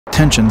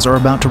Tensions are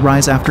about to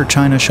rise after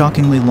China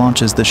shockingly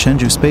launches the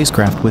Shenzhou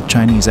spacecraft with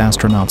Chinese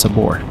astronauts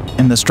aboard.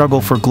 In the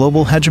struggle for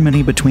global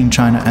hegemony between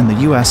China and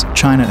the US,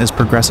 China is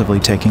progressively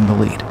taking the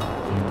lead.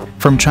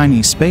 From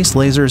Chinese space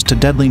lasers to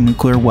deadly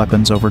nuclear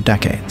weapons over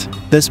decades.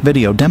 This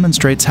video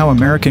demonstrates how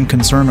American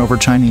concern over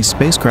Chinese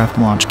spacecraft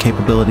launch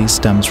capabilities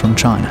stems from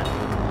China.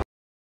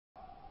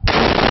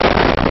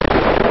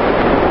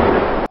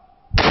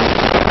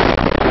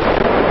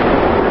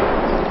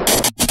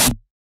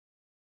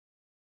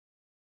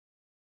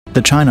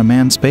 The China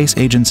Manned Space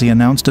Agency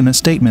announced in a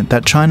statement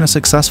that China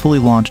successfully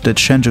launched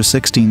its Shenzhou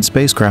 16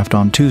 spacecraft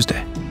on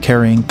Tuesday,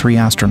 carrying 3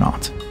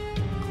 astronauts.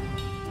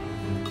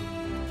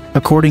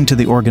 According to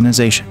the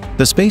organization,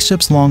 the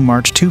spaceship's Long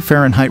March 2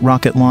 Fahrenheit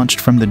rocket launched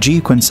from the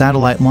Jiuquan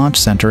Satellite Launch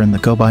Center in the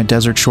Gobi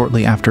Desert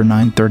shortly after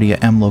 9:30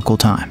 a.m. local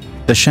time.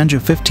 The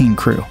Shenzhou 15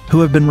 crew,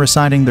 who have been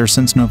residing there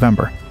since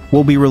November,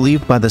 will be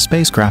relieved by the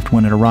spacecraft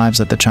when it arrives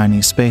at the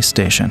Chinese space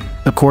station.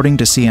 According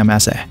to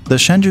CMSA, the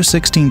Shenzhou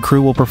 16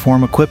 crew will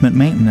perform equipment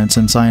maintenance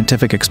and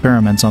scientific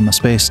experiments on the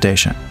space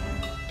station.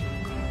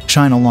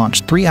 China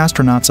launched 3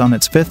 astronauts on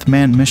its 5th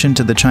manned mission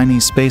to the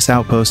Chinese space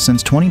outpost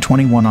since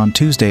 2021 on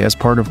Tuesday as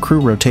part of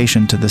crew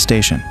rotation to the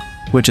station,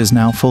 which is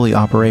now fully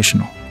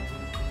operational.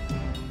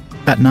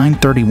 At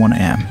 9:31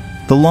 a.m.,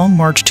 the Long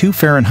March 2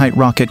 Fahrenheit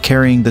rocket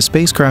carrying the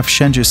spacecraft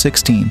Shenzhou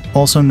 16,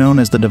 also known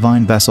as the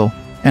Divine Vessel,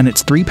 and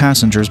its 3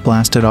 passengers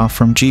blasted off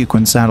from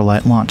Jiuquan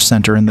Satellite Launch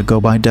Center in the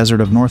Gobi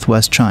Desert of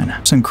northwest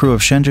China. And crew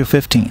of Shenzhou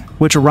 15,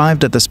 which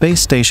arrived at the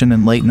space station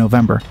in late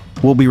November,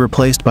 will be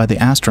replaced by the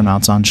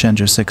astronauts on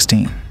Shenzhou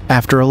 16.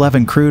 After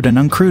 11 crewed and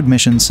uncrewed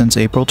missions since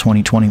April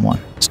 2021,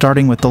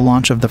 starting with the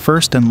launch of the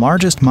first and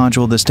largest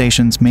module, the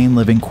station's main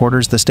living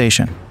quarters, the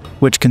station,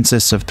 which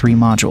consists of 3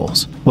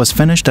 modules, was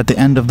finished at the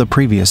end of the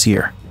previous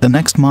year. The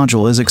next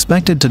module is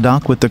expected to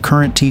dock with the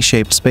current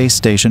T-shaped space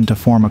station to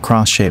form a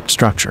cross-shaped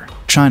structure.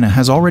 China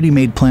has already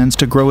made plans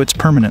to grow its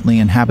permanently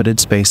inhabited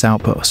space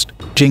outpost.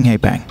 Jing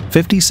Haipeng,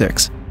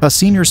 56, a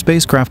senior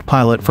spacecraft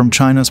pilot from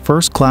China's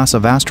first class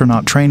of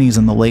astronaut trainees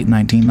in the late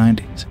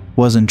 1990s,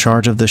 was in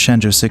charge of the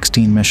Shenzhou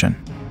 16 mission.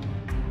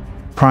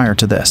 Prior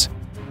to this,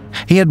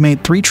 he had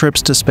made 3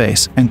 trips to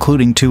space,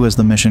 including 2 as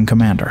the mission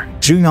commander.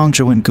 Zhu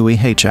Yongzhou and Gui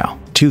Heichao,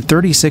 2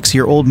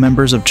 36-year-old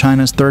members of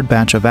China's 3rd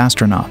batch of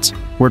astronauts,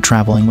 were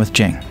traveling with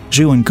Jing.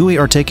 Zhu and Gui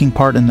are taking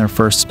part in their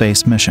first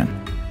space mission.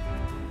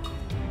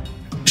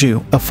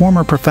 Zhu, a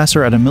former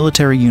professor at a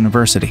military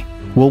university,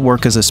 will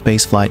work as a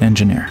spaceflight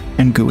engineer,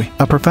 and Gui,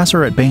 a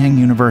professor at Beihang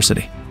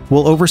University,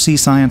 will oversee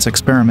science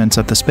experiments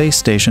at the space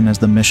station as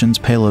the mission's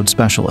payload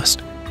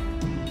specialist.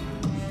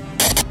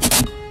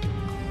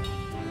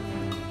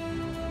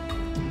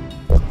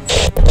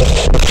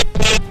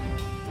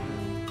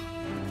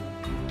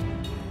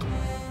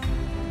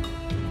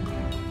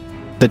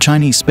 The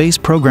Chinese space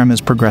program is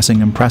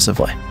progressing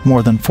impressively.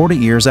 More than 40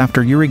 years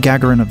after Yuri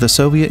Gagarin of the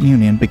Soviet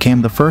Union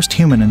became the first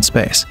human in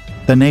space,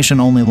 the nation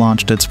only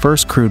launched its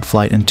first crewed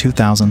flight in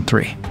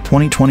 2003.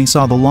 2020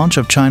 saw the launch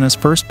of China's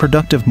first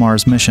productive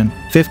Mars mission,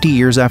 50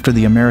 years after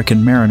the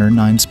American Mariner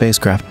 9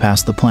 spacecraft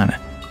passed the planet.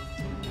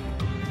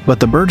 But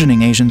the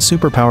burgeoning Asian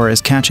superpower is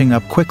catching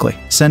up quickly,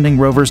 sending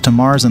rovers to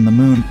Mars and the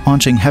Moon,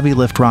 launching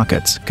heavy-lift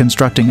rockets,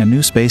 constructing a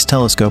new space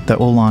telescope that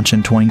will launch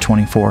in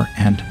 2024,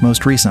 and,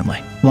 most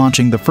recently,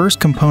 launching the first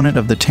component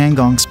of the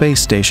Tiangong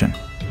space station,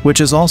 which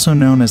is also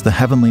known as the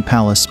Heavenly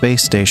Palace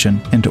space station,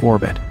 into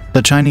orbit.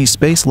 The Chinese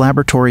space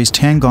laboratories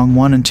Tiangong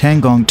 1 and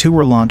Tiangong 2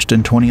 were launched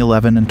in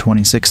 2011 and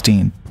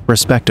 2016,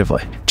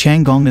 respectively.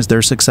 Tiangong is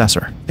their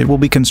successor. It will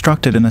be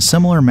constructed in a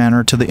similar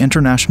manner to the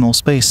International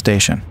Space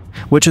Station,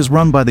 which is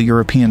run by the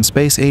European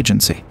Space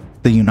Agency,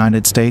 the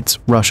United States,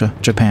 Russia,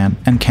 Japan,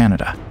 and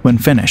Canada. When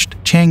finished,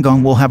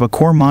 Tiangong will have a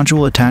core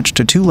module attached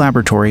to 2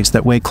 laboratories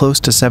that weigh close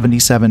to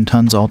 77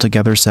 tons,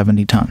 altogether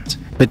 70 tons.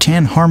 The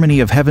Tian Harmony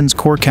of Heaven's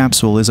core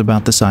capsule is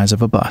about the size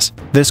of a bus.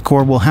 This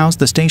core will house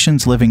the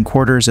station's living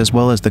quarters as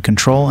well as the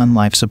control and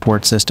life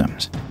support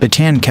systems. The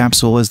Tian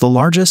capsule is the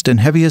largest and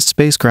heaviest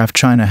spacecraft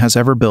China has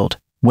ever built,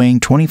 weighing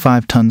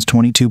 25 tons,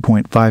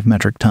 22.5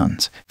 metric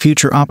tons.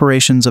 Future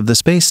operations of the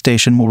space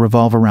station will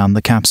revolve around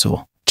the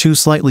capsule. 2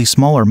 slightly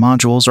smaller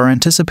modules are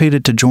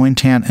anticipated to join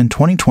Tian in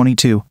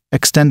 2022,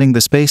 extending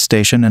the space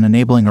station and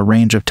enabling a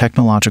range of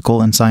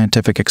technological and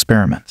scientific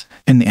experiments.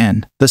 In the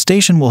end, the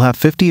station will have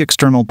 50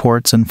 external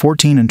ports and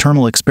 14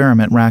 internal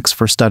experiment racks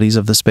for studies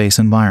of the space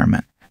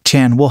environment.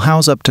 Tian will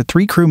house up to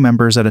 3 crew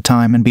members at a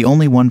time and be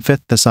only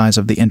 1/5 the size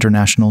of the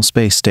International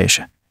Space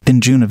Station.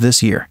 In June of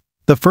this year,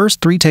 the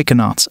first 3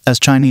 takenauts, as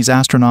Chinese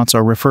astronauts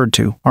are referred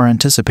to, are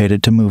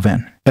anticipated to move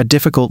in. A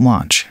difficult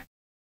launch.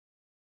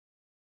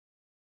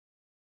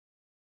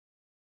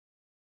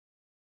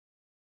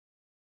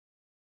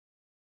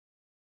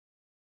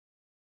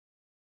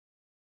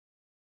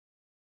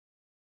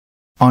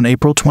 On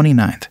April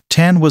 29,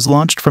 Tian was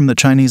launched from the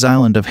Chinese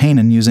island of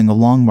Hainan using a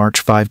Long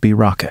March 5B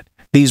rocket.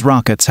 These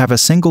rockets have a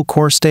single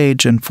core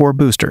stage and 4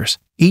 boosters,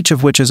 each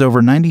of which is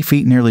over 90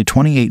 feet, nearly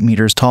 28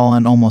 meters tall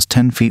and almost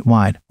 10 feet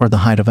wide, or the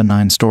height of a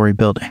 9-story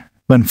building.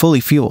 When fully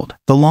fueled,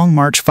 the Long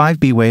March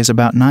 5B weighs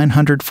about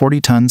 940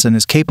 tons and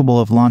is capable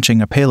of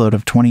launching a payload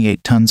of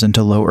 28 tons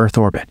into low Earth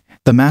orbit.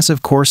 The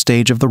massive core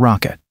stage of the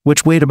rocket,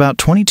 which weighed about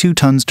 22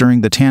 tons during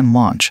the Tiangong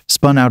launch,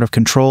 spun out of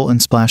control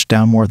and splashed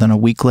down more than a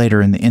week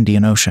later in the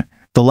Indian Ocean.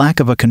 The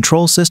lack of a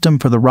control system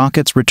for the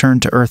rocket's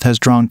return to Earth has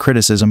drawn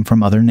criticism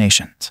from other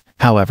nations.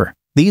 However,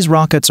 these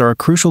rockets are a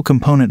crucial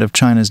component of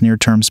China's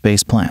near-term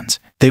space plans.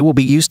 They will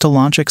be used to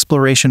launch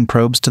exploration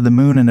probes to the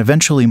Moon and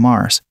eventually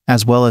Mars,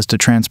 as well as to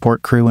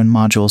transport crew and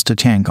modules to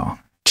Tiangong.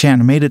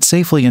 Tian made it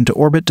safely into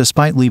orbit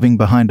despite leaving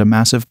behind a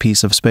massive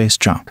piece of space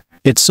junk.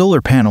 Its solar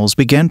panels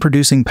began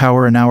producing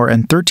power an hour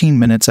and 13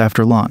 minutes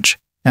after launch,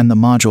 and the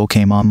module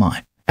came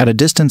online. At a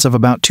distance of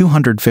about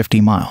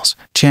 250 miles,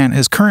 Tian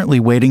is currently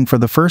waiting for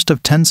the first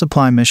of 10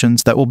 supply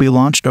missions that will be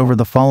launched over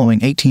the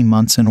following 18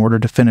 months in order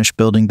to finish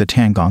building the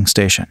Tiangong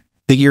station.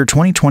 The year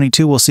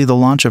 2022 will see the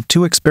launch of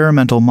 2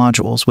 experimental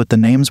modules with the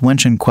names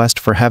Wenshan Quest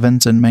for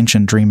Heavens and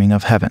Mengshan Dreaming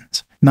of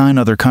Heavens. 9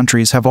 other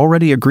countries have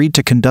already agreed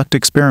to conduct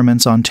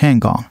experiments on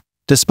Tiangong,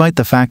 despite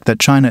the fact that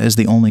China is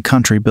the only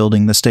country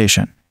building the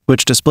station,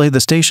 which display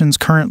the station's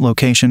current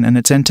location and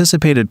its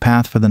anticipated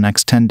path for the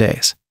next 10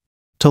 days.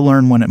 To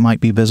learn when it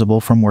might be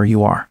visible from where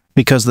you are.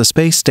 Because the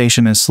space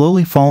station is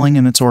slowly falling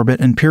in its orbit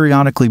and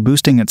periodically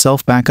boosting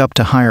itself back up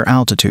to higher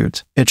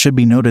altitudes, it should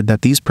be noted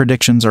that these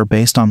predictions are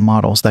based on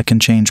models that can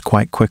change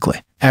quite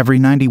quickly. Every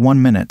 91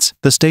 minutes,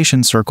 the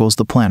station circles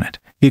the planet.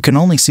 You can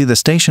only see the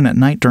station at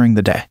night during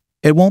the day.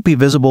 It won't be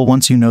visible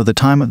once you know the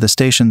time of the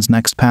station's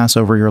next pass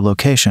over your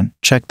location.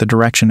 Check the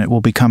direction it will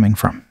be coming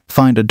from.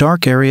 Find a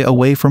dark area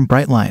away from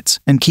bright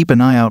lights, and keep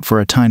an eye out for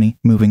a tiny,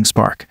 moving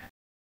spark.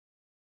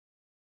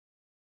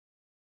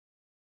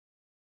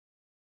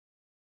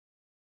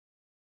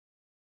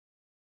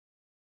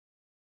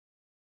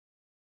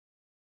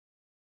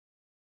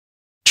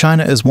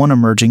 China is one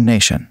emerging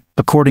nation,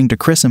 according to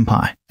Chris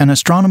Impai, an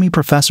astronomy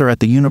professor at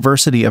the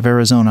University of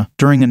Arizona.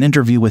 During an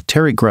interview with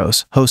Terry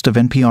Gross, host of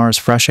NPR's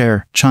Fresh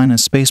Air,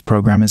 China's space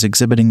program is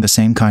exhibiting the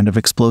same kind of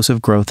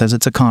explosive growth as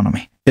its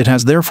economy. It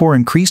has therefore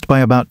increased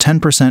by about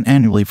 10%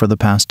 annually for the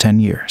past 10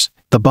 years.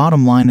 The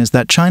bottom line is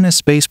that China's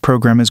space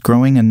program is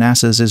growing and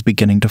NASA's is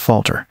beginning to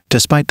falter,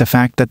 despite the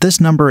fact that this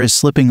number is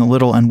slipping a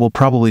little and will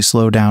probably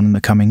slow down in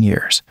the coming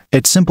years.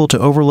 It's simple to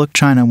overlook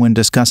China when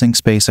discussing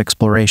space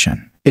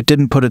exploration. It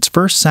didn't put its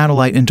first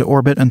satellite into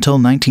orbit until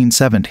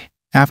 1970,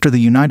 after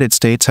the United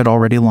States had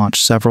already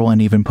launched several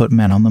and even put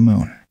men on the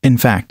moon. In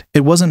fact,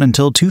 it wasn't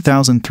until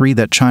 2003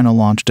 that China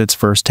launched its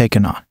first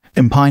takeoff.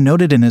 Impai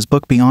noted in his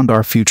book Beyond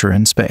Our Future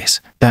in Space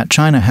that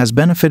China has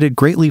benefited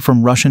greatly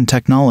from Russian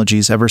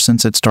technologies ever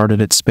since it started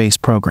its space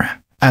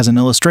program. As an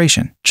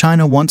illustration,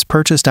 China once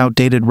purchased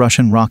outdated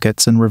Russian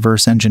rockets and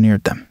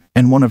reverse-engineered them.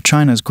 And one of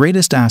China's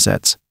greatest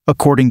assets,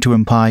 according to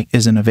Impai,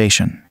 is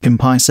innovation.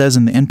 Impai says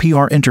in the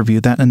NPR interview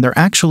that they're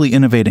actually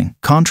innovating,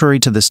 contrary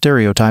to the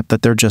stereotype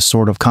that they're just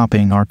sort of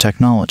copying our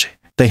technology.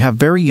 They have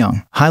very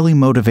young, highly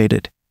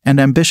motivated, and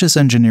ambitious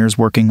engineers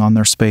working on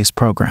their space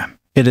program.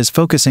 It is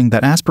focusing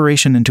that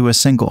aspiration into a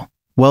single,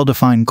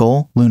 well-defined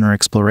goal: lunar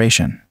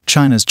exploration.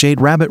 China's Jade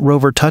Rabbit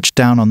rover touched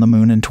down on the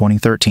moon in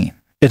 2013.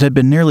 It had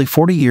been nearly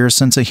 40 years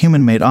since a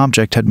human-made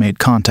object had made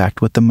contact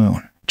with the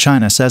moon.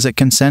 China says it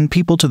can send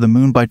people to the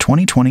moon by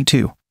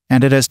 2022,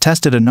 and it has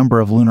tested a number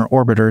of lunar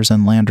orbiters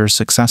and landers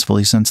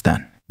successfully since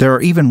then. There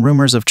are even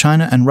rumors of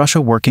China and Russia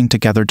working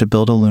together to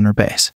build a lunar base.